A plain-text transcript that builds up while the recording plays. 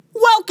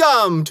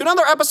Welcome to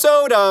another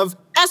episode of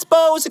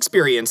Espo's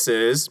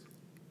Experiences.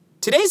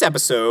 Today's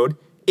episode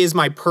is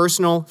my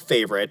personal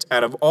favorite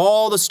out of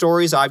all the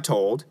stories I've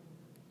told.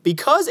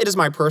 Because it is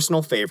my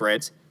personal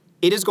favorite,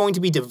 it is going to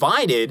be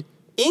divided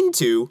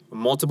into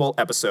multiple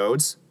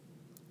episodes.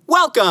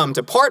 Welcome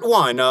to part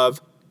 1 of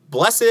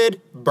Blessed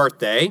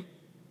Birthday.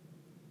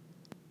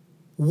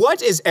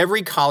 What is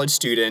every college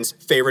student's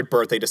favorite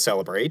birthday to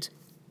celebrate?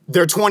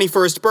 Their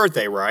 21st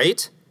birthday,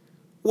 right?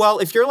 Well,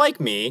 if you're like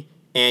me,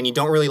 and you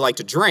don't really like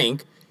to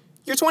drink,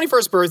 your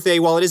 21st birthday,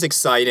 while it is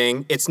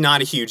exciting, it's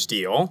not a huge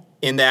deal,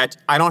 in that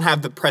I don't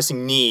have the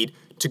pressing need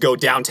to go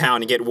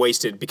downtown and get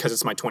wasted because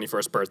it's my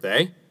 21st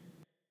birthday.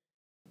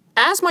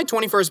 As my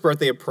 21st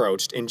birthday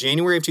approached in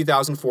January of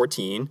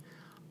 2014,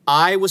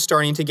 I was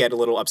starting to get a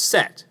little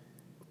upset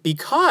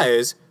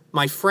because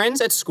my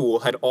friends at school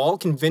had all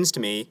convinced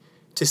me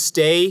to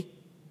stay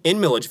in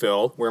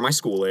Milledgeville, where my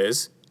school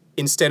is,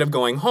 instead of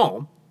going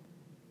home.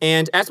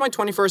 And as my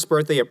 21st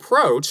birthday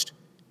approached,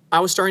 I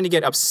was starting to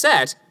get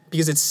upset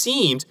because it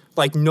seemed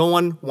like no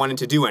one wanted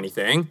to do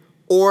anything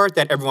or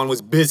that everyone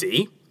was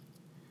busy.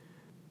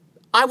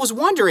 I was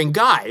wondering,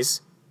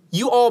 guys,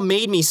 you all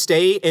made me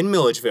stay in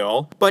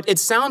Milledgeville, but it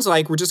sounds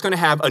like we're just going to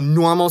have a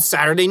normal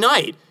Saturday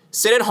night.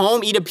 Sit at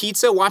home, eat a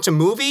pizza, watch a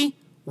movie?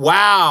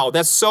 Wow,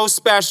 that's so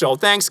special.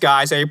 Thanks,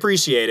 guys. I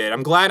appreciate it.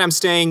 I'm glad I'm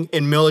staying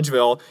in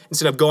Milledgeville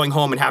instead of going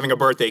home and having a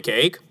birthday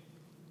cake.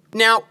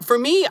 Now, for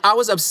me, I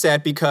was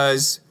upset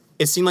because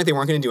it seemed like they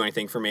weren't going to do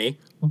anything for me.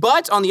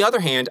 But on the other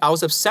hand, I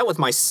was upset with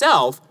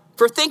myself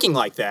for thinking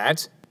like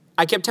that.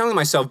 I kept telling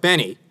myself,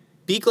 Benny,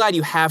 be glad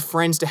you have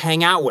friends to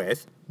hang out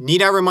with.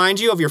 Need I remind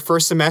you of your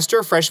first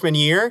semester, freshman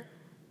year,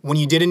 when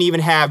you didn't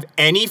even have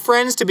any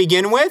friends to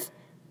begin with?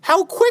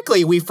 How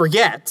quickly we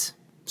forget.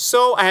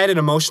 So I had an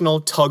emotional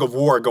tug of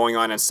war going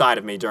on inside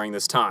of me during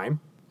this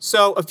time.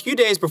 So a few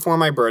days before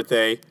my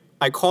birthday,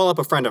 I call up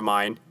a friend of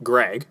mine,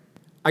 Greg.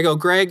 I go,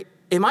 Greg,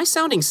 am I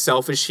sounding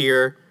selfish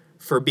here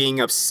for being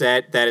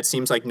upset that it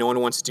seems like no one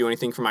wants to do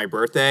anything for my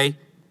birthday?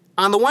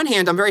 On the one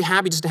hand, I'm very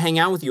happy just to hang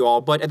out with you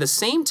all, but at the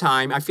same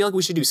time, I feel like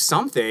we should do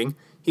something.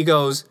 He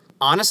goes,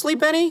 honestly,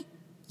 Benny?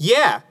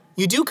 Yeah,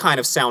 you do kind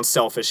of sound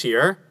selfish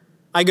here.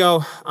 I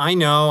go, I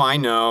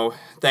know.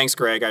 Thanks,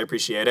 Greg, I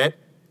appreciate it.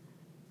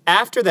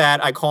 After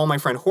that, I call my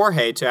friend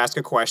Jorge to ask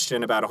a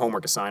question about a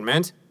homework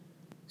assignment.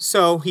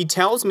 So he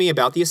tells me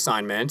about the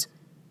assignment,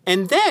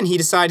 and then he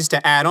decides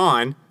to add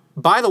on,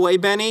 by the way,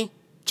 Benny,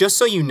 just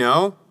so you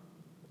know,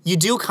 you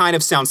do kind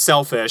of sound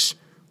selfish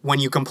when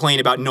you complain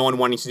about no one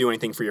wanting to do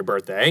anything for your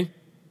birthday.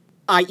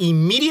 I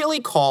immediately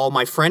call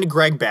my friend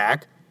Greg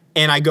back,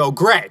 and I go,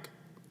 Greg,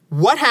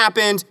 what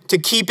happened to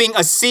keeping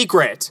a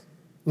secret?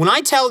 When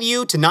I tell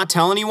you to not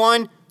tell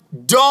anyone,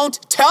 don't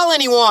tell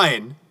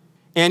anyone!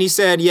 And he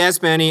said, yes,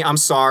 Benny, I'm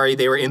sorry.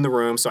 They were in the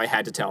room, so I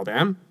had to tell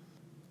them.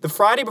 The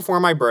Friday before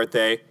my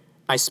birthday,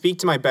 I speak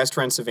to my best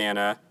friend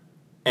Savannah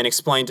and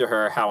explain to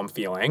her how I'm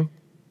feeling.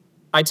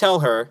 I tell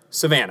her,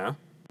 Savannah,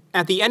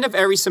 at the end of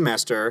every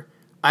semester,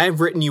 I have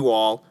written you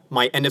all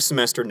my end of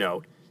semester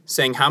note,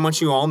 saying how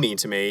much you all mean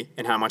to me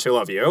and how much I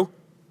love you.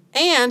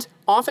 And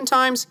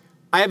oftentimes,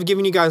 I have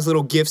given you guys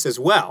little gifts as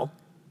well,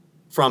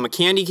 from a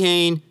candy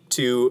cane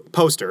to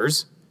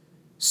posters.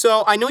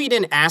 So I know you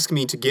didn't ask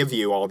me to give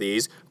you all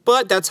these,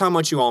 but that's how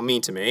much you all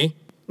mean to me.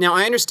 Now,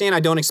 I understand I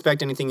don't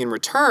expect anything in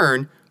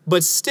return,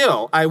 but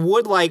still, I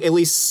would like at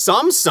least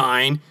some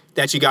sign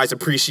that you guys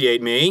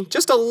appreciate me.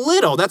 Just a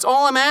little, that's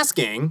all I'm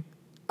asking.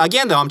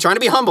 Again, though, I'm trying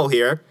to be humble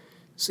here.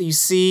 So you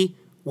see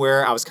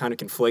where I was kind of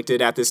conflicted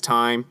at this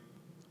time?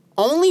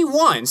 Only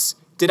once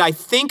did I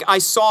think I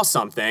saw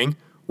something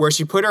where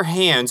she put her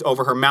hands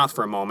over her mouth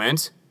for a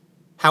moment.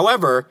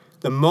 However,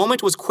 the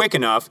moment was quick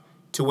enough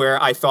to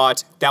where I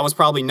thought that was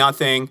probably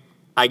nothing.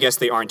 I guess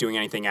they aren't doing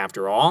anything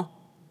after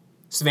all.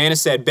 Savannah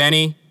said,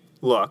 Benny,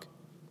 look,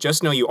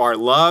 just know you are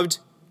loved,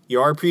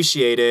 you are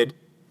appreciated.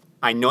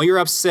 I know you're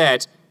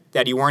upset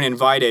that you weren't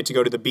invited to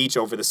go to the beach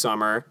over the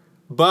summer,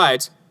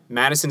 but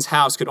Madison's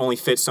house could only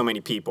fit so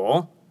many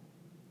people.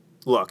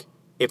 Look,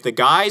 if the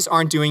guys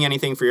aren't doing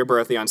anything for your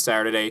birthday on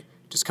Saturday,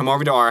 just come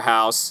over to our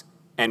house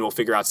and we'll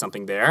figure out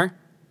something there.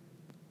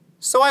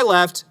 So I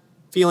left,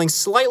 feeling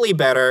slightly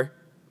better,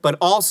 but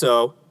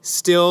also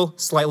still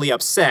slightly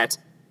upset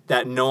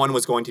that no one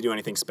was going to do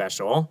anything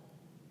special.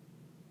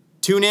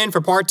 Tune in for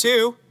part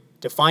 2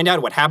 to find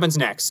out what happens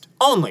next,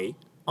 only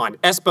on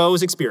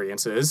Espo's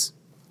Experiences.